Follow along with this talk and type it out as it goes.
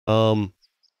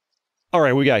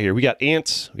Alright, we got here. We got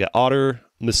ants, we got otter,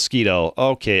 mosquito.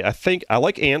 Okay, I think I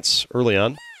like ants early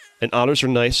on. And otters are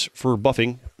nice for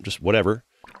buffing, just whatever.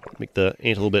 Make the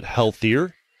ant a little bit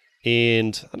healthier.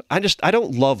 And I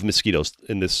don't love mosquitoes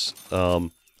in this.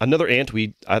 Another ant,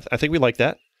 I think we like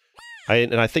that.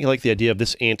 I think I like the idea of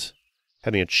this ant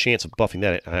having a chance of buffing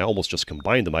that. I almost just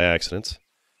combined them by accident.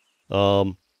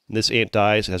 This ant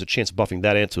dies, it has a chance of buffing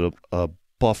that ant to a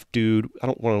buff dude. I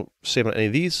don't want to save on any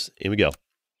of these. Here we go.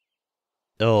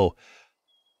 Oh,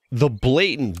 the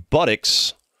blatant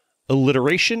buttocks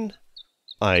alliteration?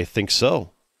 I think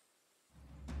so.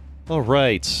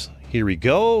 Alright, here we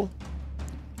go.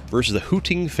 Versus the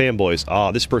Hooting Fanboys.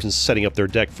 Ah, this person's setting up their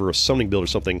deck for a summoning build or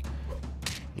something.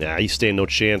 Nah, you stand no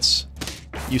chance.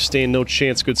 You stand no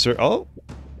chance, good sir. Oh!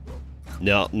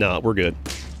 No, we're good.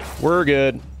 We're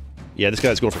good. Yeah, this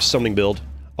guy's going for summoning build.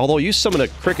 Although, you summon a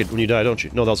cricket when you die, don't you?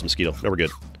 No, that was a mosquito. No, we're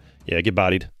good. Yeah, get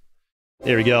bodied.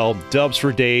 There we go. Dubs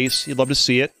for days. You'd love to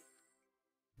see it.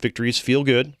 Victories feel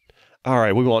good.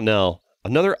 Alright, what do we want now?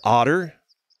 Another otter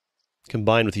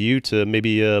combined with you to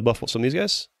maybe buff some of these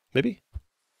guys? Maybe?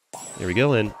 There we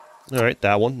go, and alright,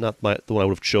 that one. Not the one I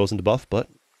would have chosen to buff, but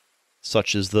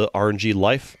such is the RNG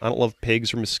life. I don't love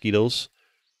pigs or mosquitoes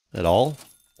at all.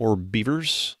 Or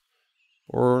beavers.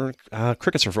 Or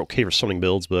crickets are okay for summoning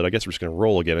builds, but I guess we're just going to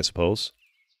roll again, I suppose.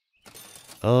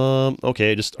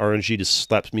 Okay, just RNG just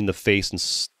slaps me in the face and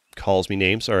calls me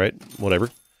names. Alright, whatever.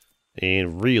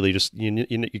 And really, just you're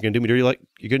gonna do me dirty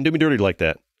like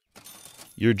that.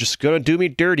 You're just gonna do me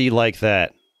dirty like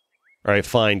that. Alright,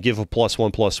 fine. Give a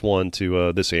 +1/+1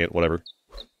 to this ant, whatever.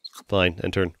 Fine,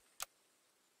 end turn.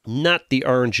 Not the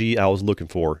RNG I was looking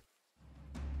for.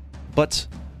 But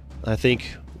I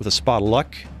think with a spot of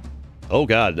luck. Oh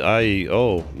god, okay,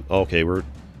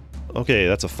 okay,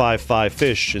 that's a 5/5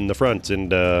 fish in the front,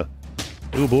 and oh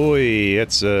boy,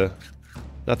 that's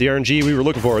not the RNG we were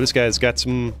looking for. This guy's got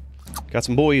some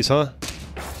boys, huh?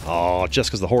 Oh, just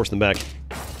because the horse in the back.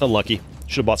 Unlucky.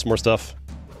 Should have bought some more stuff.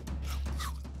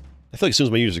 I feel like as soon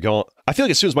as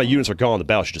my units are gone, the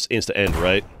battle should just insta-end,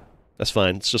 right? That's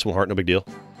fine. It's just one heart, no big deal.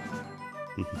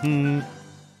 What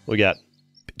we got?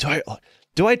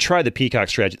 Do I try the Peacock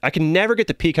strategy? I can never get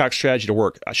the Peacock strategy to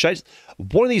work.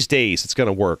 One of these days, it's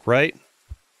gonna work, right?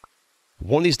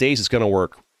 One of these days, it's gonna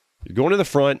work. You're going to the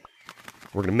front.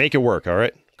 We're gonna make it work,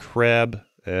 alright? Crab.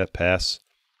 Pass.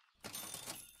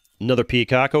 Another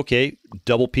Peacock, okay.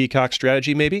 Double Peacock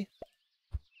strategy, maybe?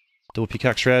 Double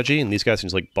Peacock strategy, and these guys can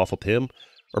just, like, buff up him.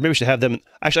 Or maybe we should have them...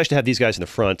 Actually, I should have these guys in the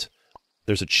front.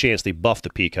 There's a chance they buff the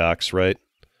Peacocks, right?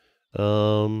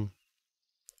 When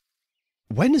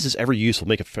is this ever useful?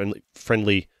 Make a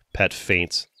friendly pet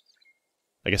faint.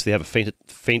 I guess they have a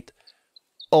faint...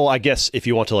 Oh, I guess if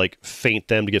you want to, like, feint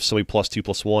them to give somebody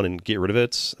 +2/+1 and get rid of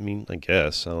it. I mean, I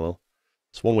guess. I don't know.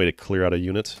 It's one way to clear out a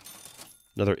unit.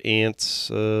 Another ant.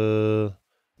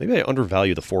 Maybe I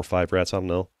undervalue the 4/5 rats. I don't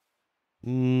know.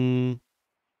 I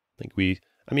think we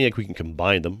can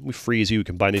combine them. We freeze you,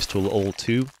 combine these to a little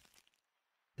 2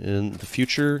 in the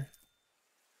future.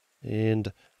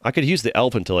 And I could use the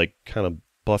elephant to, like, kind of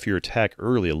buff your attack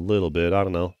early a little bit. I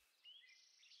don't know.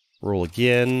 Roll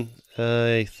again.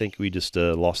 I think we just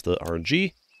lost the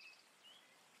RNG.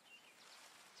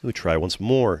 Let me try once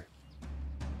more.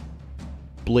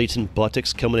 Blatant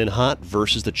buttocks coming in hot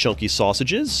versus the chunky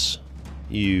sausages.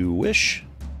 You wish.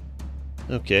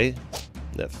 Okay.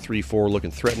 That 3/4 looking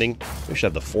threatening. We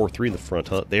should have the 4/3 in the front,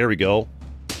 huh? There we go.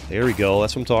 There we go.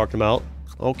 That's what I'm talking about.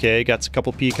 Okay, got a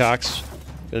couple peacocks.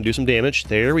 Gonna do some damage.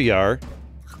 There we are.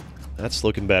 That's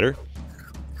looking better.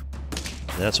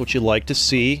 That's what you like to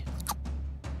see.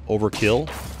 Overkill.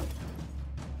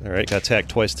 Alright, got attacked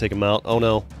twice to take him out. Oh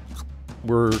no.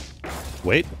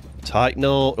 Wait. Tie?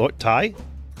 No. Oh, tie?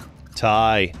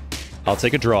 Tie. I'll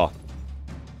take a draw.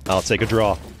 I'll take a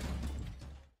draw.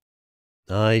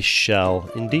 I shall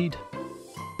indeed.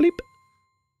 Bleep.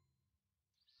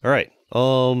 Alright.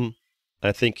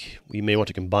 I think we may want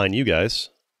to combine you guys.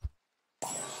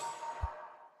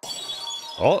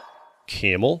 Oh,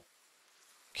 camel.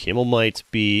 Camel might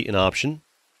be an option.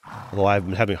 Although I've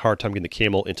been having a hard time getting the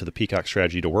camel into the peacock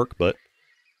strategy to work, but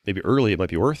maybe early it might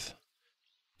be worth.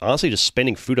 Honestly, just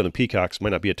spending food on the peacocks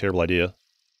might not be a terrible idea.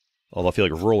 Although I feel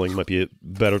like rolling might be a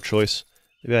better choice.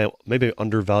 Maybe I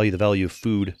undervalue the value of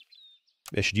food.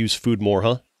 Maybe I should use food more,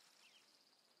 huh?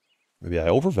 Maybe I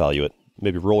overvalue it.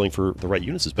 Maybe rolling for the right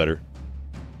units is better.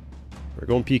 We're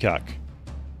going peacock.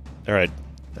 Alright.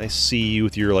 I see you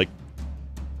with your, like,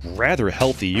 rather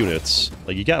healthy units.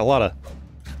 Like, you got a lot of...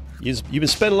 You've been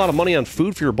spending a lot of money on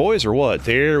food for your boys, or what?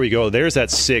 There we go. There's that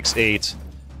 6/8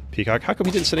 peacock. How come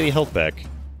he didn't send any health back?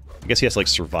 I guess he has to, like,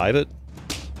 survive it?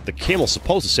 the camel's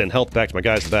supposed to send health back to my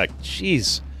guys in the back.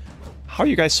 Jeez. How are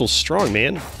you guys so strong,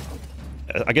 man?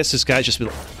 I guess this guy's just been...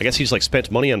 I guess he's, like,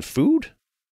 spent money on food?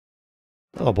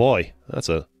 Oh, boy. That's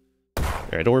a...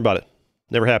 Alright, don't worry about it.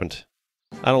 Never happened.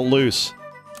 I don't lose.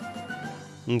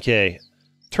 Okay.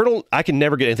 Turtle... I can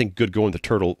never get anything good going with the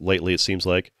turtle lately, it seems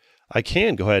like. I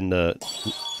can go ahead and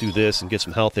do this and get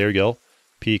some health. There you go.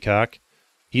 Peacock.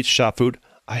 Eat shop food.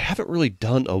 I haven't really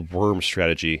done a worm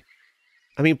strategy.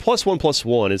 I mean,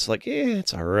 +1/+1 is like,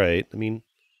 it's alright. I mean,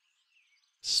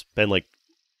 spend like,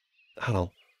 I don't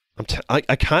know.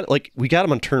 I kind of, like, we got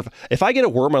him on turn... If I get a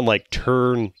worm on, like,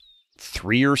 turn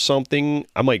 3 or something,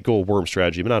 I might go a worm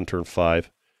strategy, but not on turn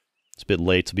 5. It's a bit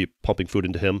late to be pumping food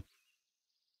into him.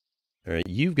 Alright,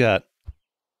 you've got...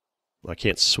 I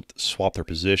can't swap their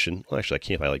position. Well, actually, I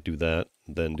can't if I, like, do that,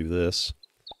 and then do this.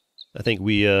 I think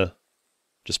we,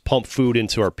 just pump food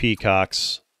into our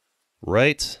peacocks,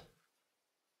 right?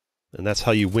 And that's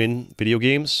how you win video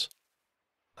games.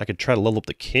 I could try to level up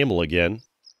the camel again.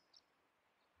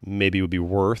 Maybe it would be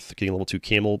worth. Getting a level 2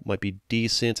 camel might be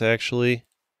decent, actually.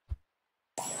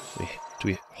 Do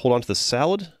we hold on to the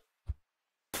salad?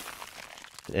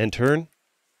 End turn?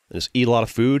 And just eat a lot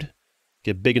of food?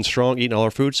 Get big and strong, eating all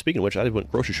our food? Speaking of which, I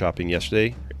went grocery shopping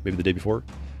yesterday, maybe the day before.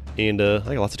 And I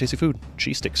got lots of tasty food.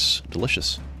 Cheese sticks.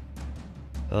 Delicious.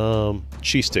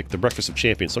 Cheese stick, the breakfast of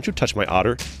champions. Don't you touch my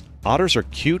otter. Otters are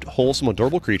cute, wholesome,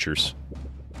 adorable creatures.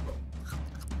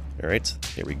 Alright,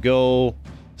 here we go.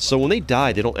 So when they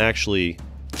die, they don't actually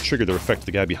trigger their effect to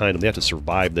the guy behind them. They have to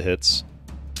survive the hits.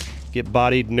 Get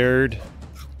bodied, nerd.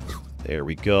 There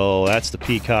we go. That's the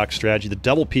peacock strategy. The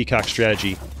double peacock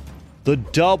strategy. The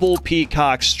double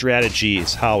peacock strategy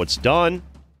is how it's done.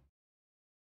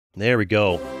 There we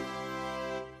go.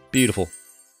 Beautiful.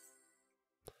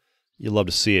 You love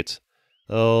to see it.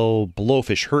 Oh,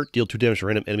 blowfish hurt, deal 2 damage to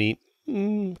random enemy.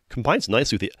 Combines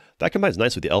nicely with the... That combines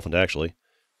nicely with the elephant, actually.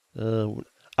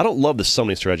 I don't love the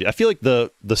summoning strategy. I feel like the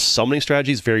summoning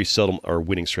strategies very seldom are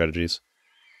winning strategies.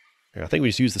 I think we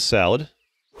just use the salad.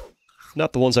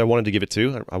 Not the ones I wanted to give it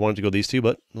to. I wanted to go these two,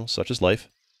 but well, such is life.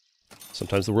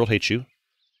 Sometimes the world hates you.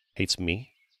 Hates me.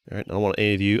 Alright, I don't want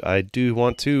any of you. I do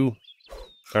want to...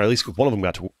 Or at least one of them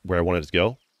got to where I wanted it to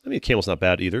go. I mean, the camel's not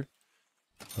bad either.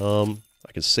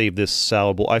 I can save this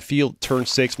salad bowl. I feel turn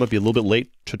 6 might be a little bit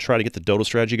late to try to get the dodo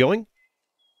strategy going.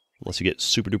 Unless you get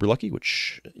super duper lucky,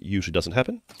 which usually doesn't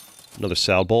happen. Another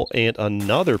salad bowl and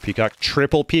another peacock.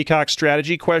 Triple peacock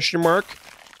strategy, question mark.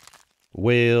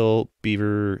 Whale,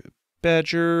 beaver,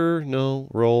 badger, no,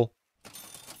 roll.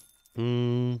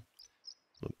 I'm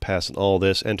passing all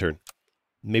this, end turn.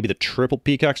 Maybe the triple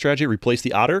peacock strategy, replace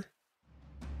the otter?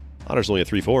 Otter's only a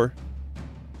 3/4.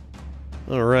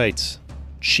 Alright.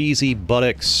 Cheesy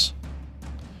buttocks.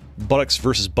 Buttocks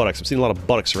versus buttocks. I'm seeing a lot of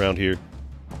buttocks around here.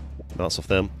 Lots of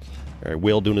them. Alright,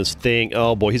 whale doing his thing.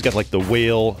 Oh boy, he's got like the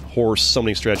whale horse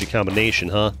summoning strategy combination,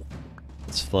 huh?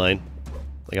 That's fine.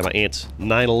 I got my ant.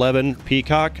 9/11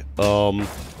 peacock. Okay,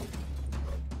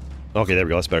 there we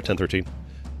go. That's better. 10/13.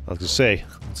 I was gonna say,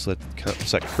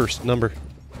 what's that cursed number?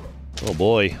 Oh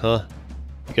boy, huh?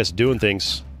 You guys are doing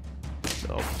things.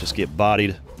 Oh, just get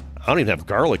bodied. I don't even have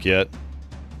garlic yet.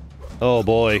 Oh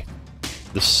boy.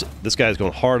 This guy's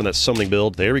going hard on that summoning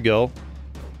build. There we go.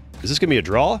 Is this gonna be a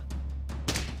draw?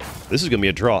 This is gonna be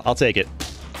a draw. I'll take it.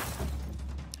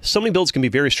 Summoning builds can be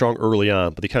very strong early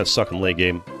on, but they kind of suck in the late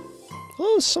game.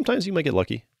 Well, sometimes you might get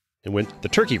lucky and win. The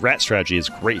turkey rat strategy is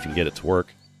great if you can get it to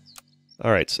work.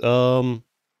 Alright, oh,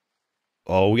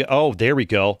 there we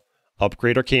go.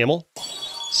 Upgrade our camel.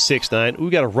 6/9. We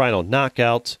got a rhino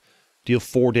knockout. Deal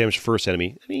 4 damage to first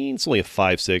enemy. I mean, it's only a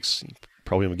 5/6.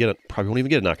 Probably won't even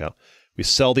get a knockout. We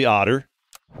sell the otter.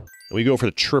 And we go for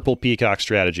the triple peacock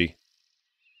strategy.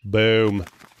 Boom.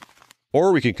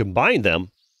 Or we can combine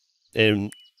them.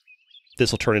 And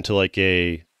this will turn into like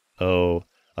a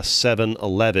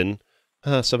 7-11.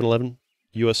 7-11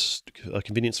 US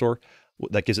convenience store.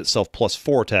 That gives itself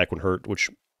 +4 attack when hurt, which...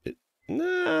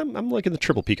 I'm liking the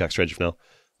triple peacock strategy for now.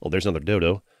 Oh, there's another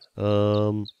dodo.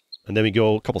 And then we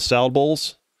go a couple salad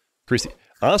bowls.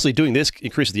 Honestly, doing this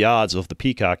increases the odds of the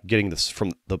peacock getting this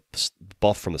from the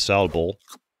buff from the salad bowl.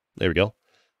 There we go.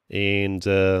 And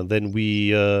then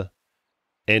we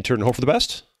end turn and hope for the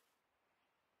best.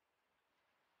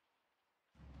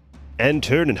 End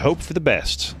turn and hope for the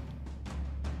best.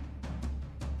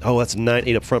 Oh, that's a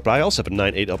 9/8 up front, but I also have a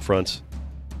 9/8 up front.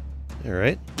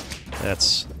 Alright.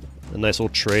 That's a nice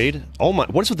little trade. Oh my,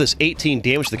 what is with this 18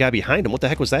 damage to the guy behind him? What the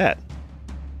heck was that?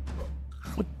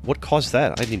 What caused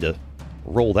that? I need to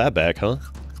roll that back, huh?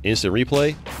 Instant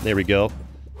replay. There we go.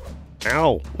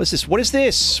 Ow. What's this? What is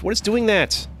this? What is doing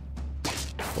that?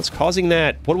 What's causing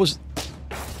that? What was...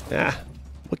 Ah,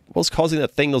 what's causing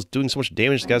that thing that's doing so much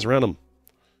damage to the guys around him?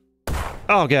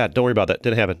 Oh god, don't worry about that.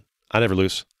 Didn't happen. I never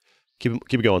lose. Keep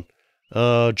it going.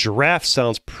 Giraffe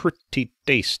sounds pretty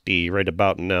tasty right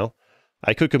about now.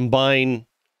 I could combine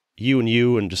you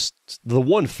and just... The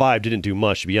 1-5 didn't do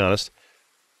much, to be honest.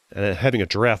 Having a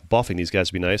giraffe buffing these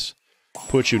guys would be nice.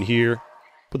 Put you in here.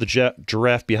 Put the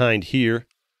giraffe behind here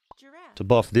to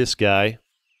buff this guy.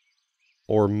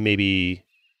 Or maybe...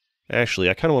 Actually,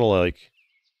 I kind of want to, like...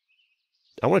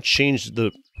 I want to change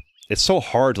the... It's so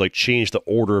hard to, like, change the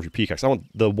order of your peacocks. I want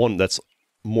the one that's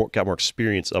got more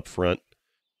experience up front.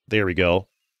 There we go.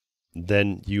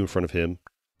 Then you in front of him.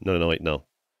 No, wait, no.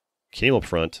 Camel up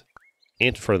front.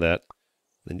 Ant in front of that.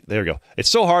 And there we go. It's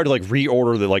so hard to, like,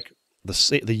 reorder the, like,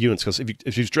 the units, because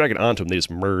if you drag it onto them, they just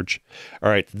merge.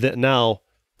 Alright, now,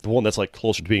 the one that's, like,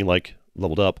 closer to being, like,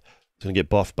 leveled up is going to get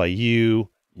buffed by you,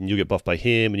 and you get buffed by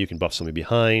him, and you can buff somebody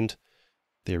behind.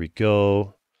 There we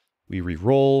go. We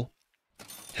re-roll.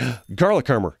 Garlic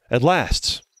armor, at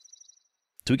last.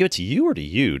 Do we give it to you or to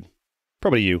you?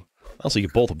 Probably you. Also, you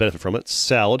both will benefit from it.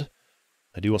 Salad.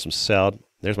 I do want some salad.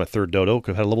 There's my third dodo.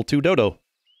 Could have had a level 2 dodo.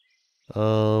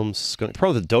 Probably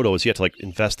the dodo is you have to, like,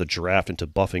 invest the giraffe into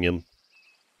buffing him.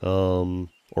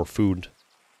 Or food.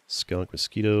 Skunk,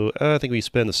 mosquito. I think we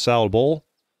spend the salad bowl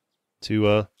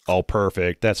to, oh,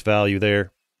 perfect. That's value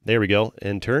there. There we go.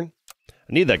 End turn.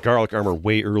 I need that garlic armor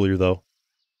way earlier, though.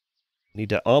 Need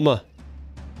that Alright,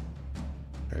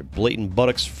 blatant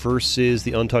buttocks versus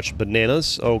the untouched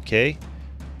bananas. Okay.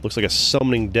 Looks like a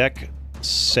summoning deck,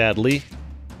 sadly.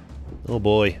 Oh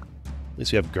boy. At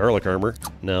least we have garlic armor.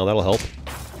 Now that'll help.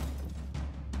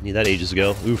 Need that ages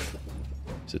ago. Oof.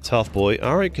 He's a tough boy.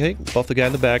 Alright, okay. Buff the guy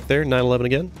in the back there. 9-11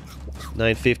 again.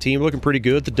 9-15. We're looking pretty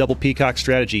good. The double peacock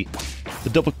strategy. The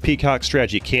double peacock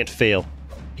strategy. It can't fail.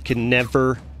 It can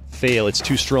never fail. It's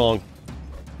too strong.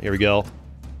 There we go.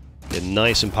 Getting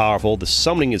nice and powerful. The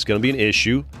summoning is going to be an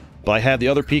issue, but I have the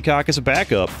other peacock as a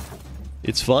backup.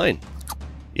 It's fine.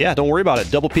 Yeah, don't worry about it.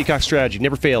 Double peacock strategy.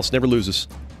 Never fails. Never loses.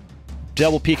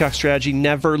 Double peacock strategy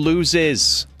never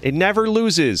loses. It never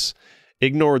loses.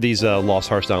 Ignore these lost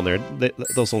hearts down there.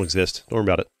 Those don't exist. Don't worry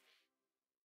about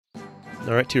it.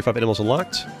 Alright, tier 5 animals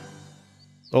unlocked.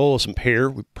 Oh, some pear.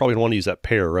 We probably don't want to use that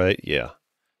pear, right? Yeah.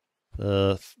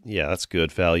 Yeah, that's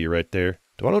good value right there.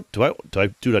 Do I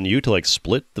do it on you to, like,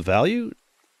 split the value?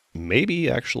 Maybe,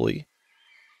 actually.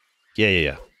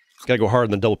 Yeah. Gotta go hard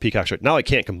on the double peacock strategy. Now I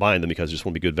can't combine them because it just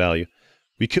won't be good value.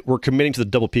 We're committing to the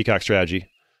double peacock strategy.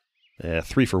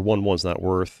 3 for 1-1's not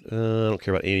worth. I don't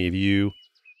care about any of you.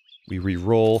 We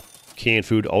re-roll. Canned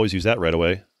food, always use that right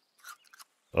away.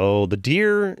 Oh, the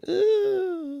deer.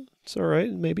 It's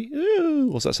alright, maybe.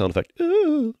 What's that sound effect? I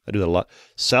do that a lot.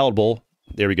 Salad bowl.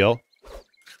 There we go.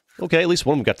 Okay, at least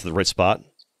one of them got to the right spot.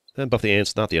 And buff the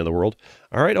ants, not the end of the world.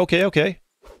 Alright, okay.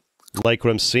 Like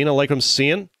what I'm seeing, I like what I'm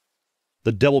seeing.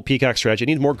 The double peacock strategy. I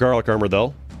need more garlic armor,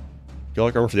 though.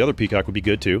 Garlic armor for the other peacock would be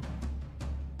good, too.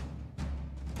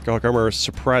 Garlic armor is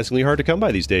surprisingly hard to come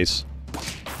by these days.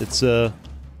 It's, I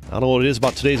don't know what it is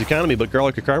about today's economy, but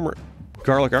garlic armor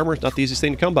is not the easiest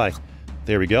thing to come by.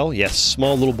 There we go. Yes,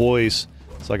 small little boys,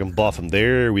 so I can buff them.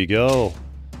 There we go.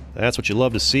 That's what you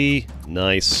love to see.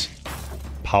 Nice.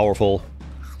 Powerful.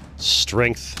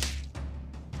 Strength.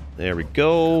 There we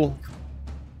go.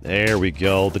 There we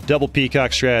go. The double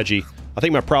peacock strategy. I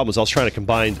think my problem is I was trying to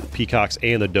combine the peacocks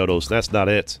and the dodos, and that's not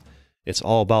it. It's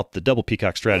all about the double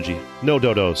peacock strategy. No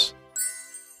dodos.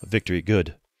 A victory.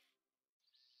 Good.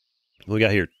 What we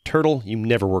got here? Turtle, you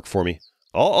never work for me.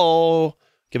 Uh-oh.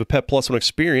 Give a pet +1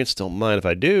 experience. Don't mind if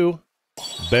I do.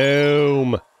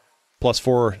 Boom.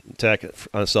 +4 attack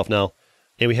on itself now.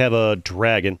 And we have a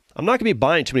dragon. I'm not going to be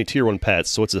buying too many tier 1 pets,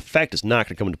 so its effect is not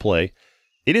going to come into play.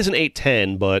 It is an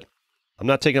 8-10, but I'm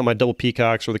not taking out my double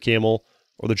peacocks or the camel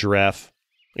or the giraffe.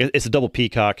 It's a double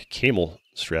peacock camel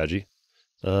strategy.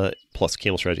 Plus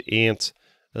camel strategy. Ant.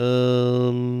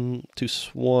 2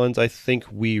 swans. I think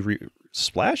we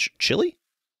splash? Chili?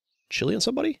 Chili on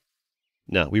somebody?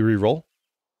 No, we re-roll.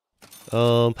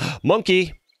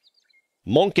 Monkey.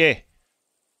 Monkey.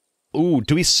 Ooh,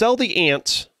 do we sell the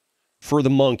ant for the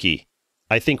monkey?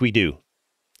 I think we do.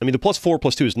 I mean, the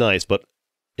 +4/+2 is nice, but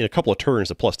in a couple of turns,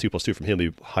 the +2/+2 from him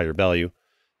would be higher value.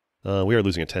 We are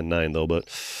losing a 10-9, though, but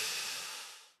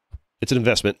it's an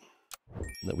investment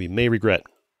that we may regret.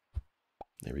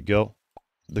 There we go.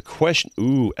 The question...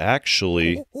 Ooh,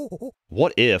 actually,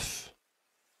 what if...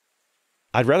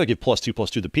 I'd rather give +2/+2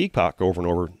 to the peacock over and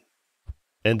over,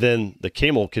 and then the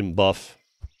camel can buff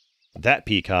that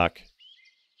peacock,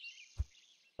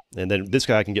 and then this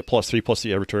guy can get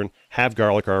 +3/+3 every turn, have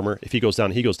garlic armor. If he goes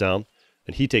down, he goes down,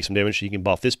 and he takes some damage. He can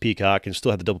buff this peacock and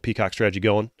still have the double peacock strategy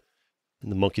going.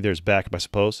 And the monkey there's backup, I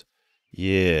suppose.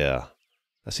 Yeah.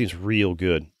 That seems real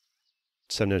good.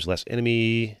 7 damage last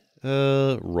enemy.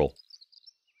 Roll.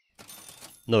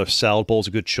 Another salad bowl is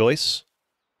a good choice.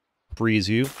 Freeze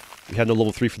you. We have no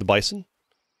level 3 for the bison.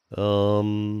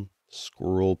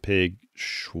 Squirrel, pig,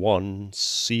 schwan,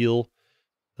 seal.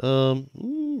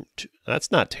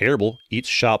 That's not terrible. Eats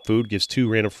shop food, gives 2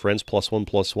 random friends,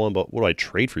 +1/+1, but what do I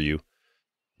trade for you?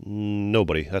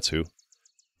 Nobody, that's who.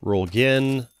 Roll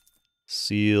again.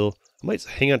 Seal. I might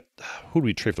hang on. Who do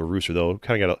we trade for the rooster, though?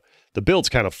 Kind of got the build's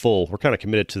kind of full. We're kind of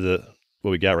committed to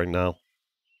what we got right now.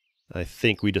 I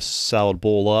think we just salad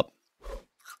bowl up.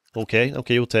 Okay,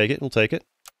 we'll take it. We'll take it.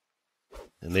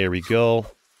 And there we go.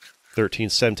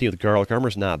 13-17 with garlic armor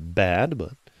is not bad,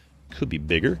 but could be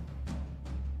bigger.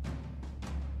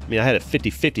 I mean, I had it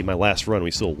 50-50 my last run.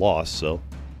 We still lost, so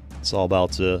it's all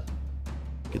about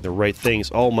getting the right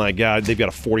things. Oh my god, they've got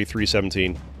a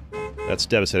 43-17. That's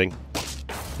devastating.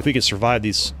 If we can survive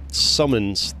these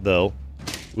summons, though,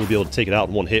 we'll be able to take it out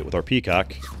in one hit with our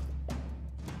Peacock.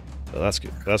 Oh, that's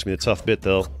good. That's gonna be a tough bit,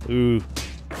 though. Ooh.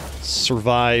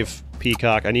 Survive,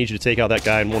 Peacock. I need you to take out that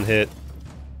guy in one hit.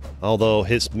 Although,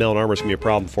 his melon armor is gonna be a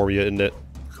problem for you, isn't it?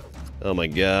 Oh my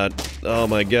god. Oh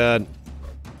my god.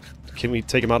 Can we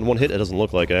take him out in one hit? It doesn't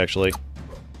look like it, actually.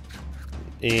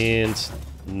 And...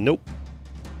 nope.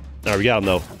 Alright, we got him,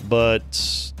 though.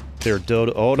 But... they're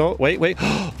dodo... oh, no. Wait.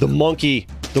 The monkey!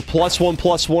 The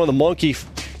 +1/+1 of the monkey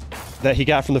that he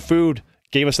got from the food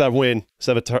gave us that win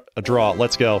instead of a draw.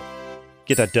 Let's go.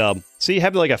 Get that dub. See,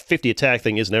 having like a 50 attack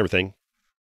thing isn't everything.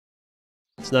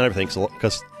 It's not everything,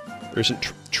 because there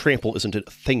isn't... trample isn't a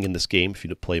thing in this game if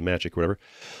you play Magic or whatever.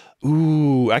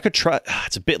 Ooh, I could try...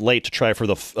 it's a bit late to try for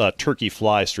the turkey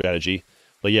fly strategy.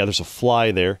 But yeah, there's a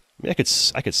fly there. I mean, I could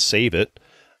save it.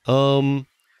 Do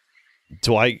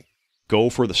I go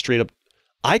for the straight up...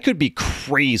 I could be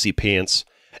crazy pants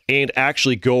and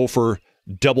actually go for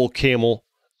double camel,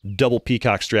 double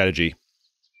peacock strategy.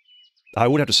 I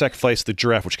would have to sacrifice the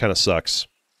giraffe, which kind of sucks.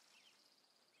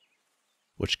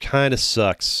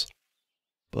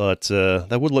 But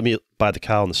that would let me buy the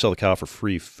cow and sell the cow for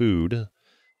free food.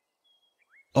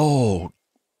 Oh,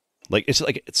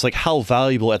 it's like how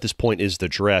valuable at this point is the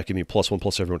giraffe? Give me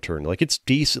 +1/+1 every turn. Like, it's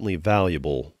decently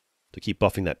valuable to keep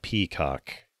buffing that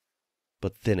peacock.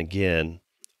 But then again,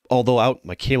 although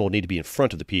my camel would need to be in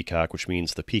front of the peacock, which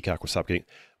means the peacock would stop getting...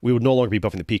 we would no longer be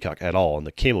buffing the peacock at all, and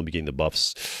the camel would be getting the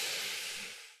buffs.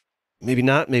 Maybe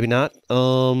not.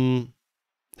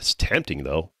 It's tempting,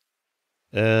 though.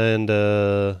 And,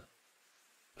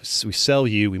 so we sell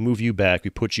you, we move you back, we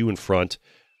put you in front.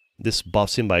 This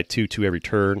buffs him by 2/2 every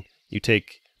turn. You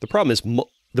take... the problem is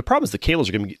the camels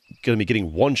are going to be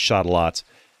getting one shot a lot,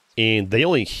 and they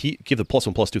only give the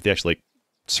 +1/+2 if they actually, like,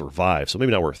 survive, so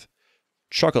maybe not worth.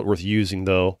 Chocolate worth using,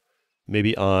 though.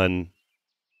 Maybe on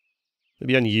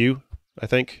you, I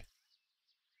think.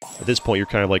 At this point, you're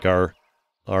kind of like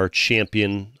our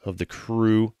champion of the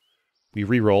crew. We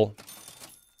reroll.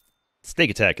 Snake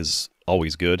attack is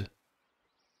always good.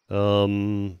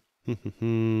 Snail,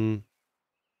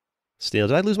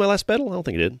 did I lose my last battle? I don't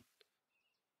think I did.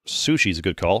 Sushi's a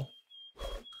good call.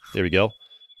 There we go.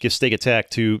 Give snake attack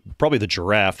to probably the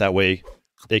giraffe. That way,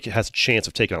 it has a chance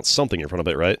of taking out something in front of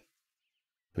it, right?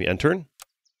 We end turn?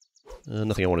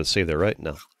 Nothing I wanted to save there, right?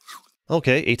 No.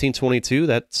 Okay, 18-22.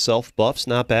 That self-buffs.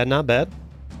 Not bad, not bad.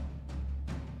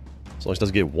 As long as it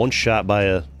doesn't get one shot by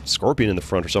a scorpion in the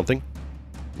front or something.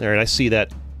 Alright, I see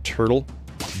that turtle.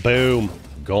 Boom.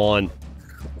 Gone.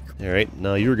 Alright,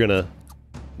 now you're gonna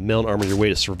melon armor your way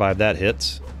to survive that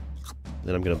hit.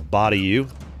 Then I'm gonna body you.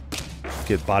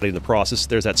 Get bodied in the process.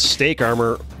 There's that stake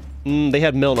armor. They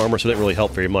had melon armor, so it didn't really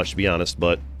help very much, to be honest,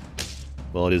 but...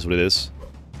 well, it is what it is.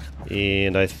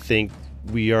 And I think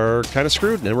we are kind of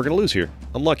screwed, and we're gonna lose here.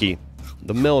 Unlucky.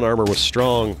 The melon armor was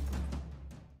strong.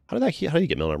 How did you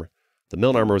get melon armor? The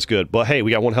melon armor was good, but hey,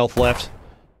 we got 1 health left.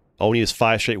 All we need is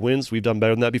 5 straight wins. We've done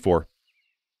better than that before.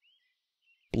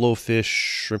 Blowfish,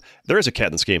 shrimp. There is a cat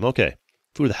in this game. Okay.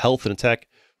 Food with health and attack.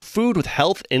 Food with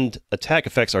health and attack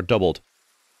effects are doubled.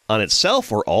 On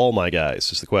itself or all my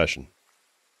guys is the question.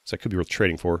 So that could be worth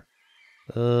trading for.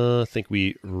 I think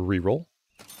we reroll.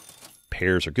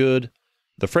 Pairs are good.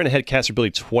 The friend ahead casts her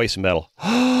ability twice in battle.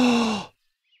 Oh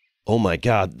my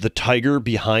god. The tiger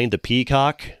behind the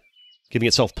peacock, giving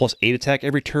itself +8 attack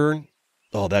every turn.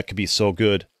 Oh, that could be so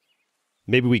good.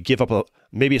 Maybe we give up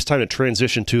maybe it's time to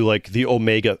transition to, like, the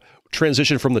Omega.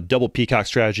 Transition from the double peacock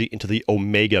strategy into the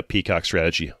Omega peacock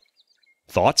strategy.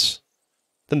 Thoughts?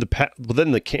 Then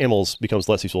the camels becomes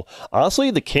less useful.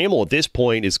 Honestly, the camel at this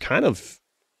point is kind of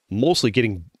mostly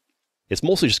getting It's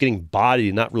mostly just getting bodied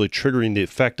and not really triggering the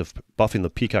effect of buffing the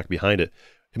Peacock behind it.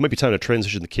 It might be time to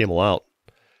transition the camel out.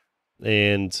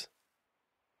 And...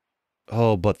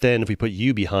 oh, but then if we put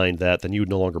you behind that, then you would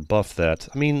no longer buff that.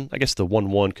 I mean, I guess the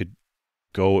 1-1 could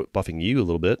go buffing you a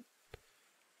little bit.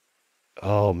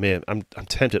 Oh, man, I'm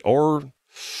tempted. Or...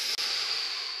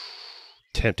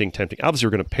 tempting. Obviously,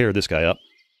 we're going to pair this guy up.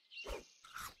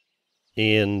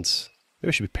 And maybe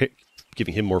I should be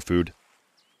giving him more food.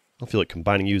 I don't feel like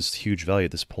combining you is huge value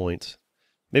at this point.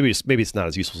 Maybe it's not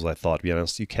as useful as I thought, to be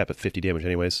honest. You cap at 50 damage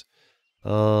anyways.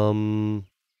 Yeah,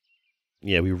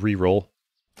 we re-roll.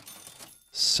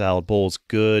 Salad bowl's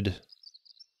good.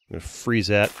 I'm going to freeze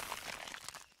that.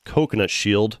 Coconut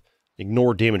shield.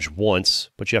 Ignore damage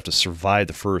once, but you have to survive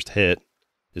the first hit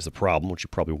is the problem, which you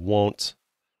probably won't.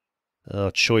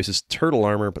 Choice is turtle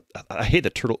armor, but I hate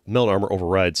that melt armor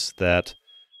overrides that.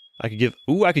 I could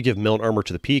give melt armor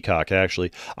to the Peacock,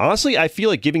 actually. Honestly, I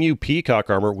feel like giving you Peacock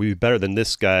armor would be better than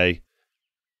this guy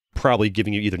probably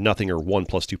giving you either nothing or 1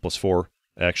 + 2 + 4,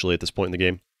 actually, at this point in the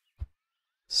game.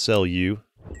 Sell you.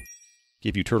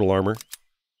 Give you turtle armor.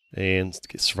 And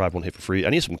survive 1 hit for free. I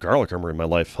need some garlic armor in my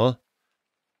life, huh?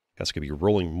 Guess I could be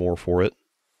rolling more for it.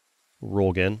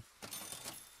 Roll again.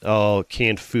 Oh,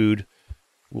 canned food.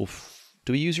 Do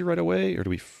we use you right away, or do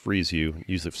we freeze you?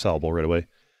 Use the salad bowl right away.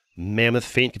 Mammoth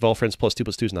faint, give all friends +2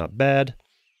 + 2 is not bad.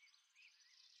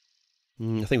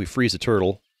 I think we freeze the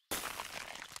turtle.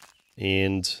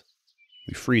 And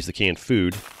we freeze the canned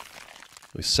food.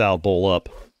 We salad bowl up.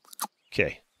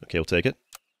 Okay, we'll take it.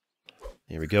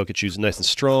 Here we go, get you nice and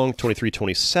strong. 23,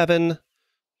 27.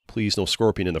 Please no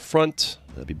scorpion in the front.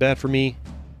 That'd be bad for me.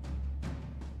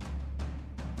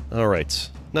 Alright,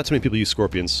 not too many people use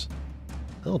scorpions.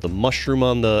 Oh, the mushroom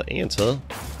on the ant, huh?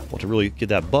 Want to really get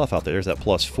that buff out there. There's that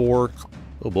 +4.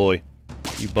 Oh boy.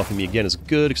 You buffing me again is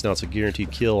good, because now it's a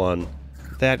guaranteed kill on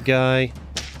that guy.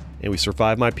 And we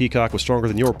survive. My Peacock was stronger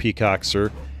than your Peacock, sir.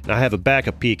 And I have a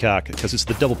backup Peacock, because it's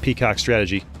the double Peacock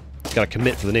strategy. Gotta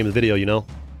commit for the name of the video, you know?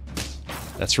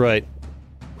 That's right.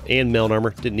 And melt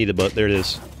armor. Didn't need it, but there it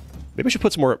is. Maybe I should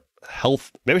put some more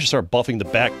health. Maybe I should start buffing the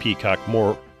back Peacock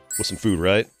more with some food,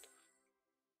 right?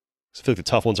 I feel like the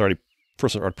tough ones are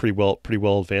pretty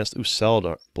well advanced. Ooh,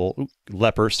 salad bowl. Ooh,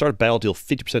 leper. Start a battle, deal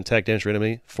 50% attack damage to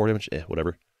enemy. 4 damage.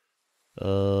 Whatever.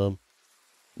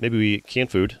 Maybe we can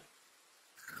food.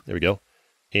 There we go.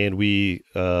 And we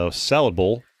salad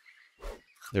bowl.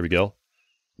 There we go.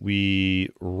 We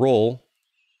roll.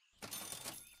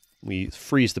 We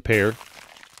freeze the pair.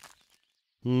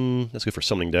 That's good for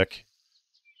summoning deck.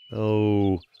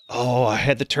 Oh, I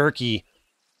had the turkey.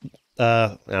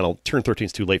 I don't know, turn 13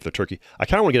 is too late for the turkey. I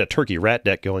kind of want to get a turkey rat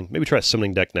deck going. Maybe try a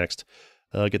summoning deck next.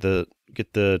 Get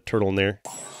the turtle in there.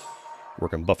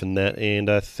 Work on buffing that, and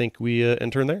I think we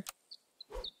end turn there.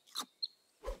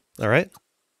 Alright.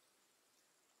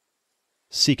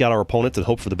 Seek out our opponent and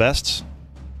hope for the best.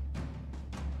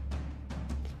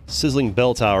 Sizzling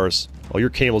bell towers. Oh, your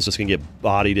camel's just gonna get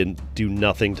bodied and do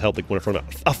nothing to help the win in front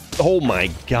of. Oh my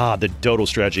god, the dodo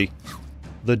strategy.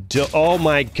 Oh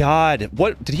my god.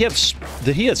 What did he have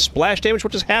splash damage?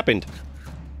 What just happened?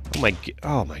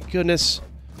 Oh my goodness.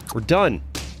 We're done.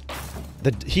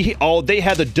 They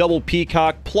had the double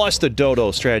Peacock plus the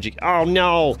dodo strategy. Oh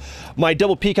no. My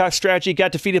double Peacock strategy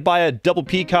got defeated by a double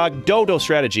Peacock dodo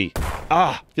strategy.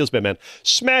 Feels bad, man.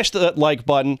 Smash the like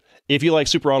button if you like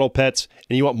Super Auto Pets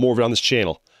and you want more of it on this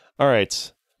channel.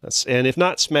 Alright. And if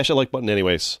not, smash that like button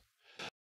anyways.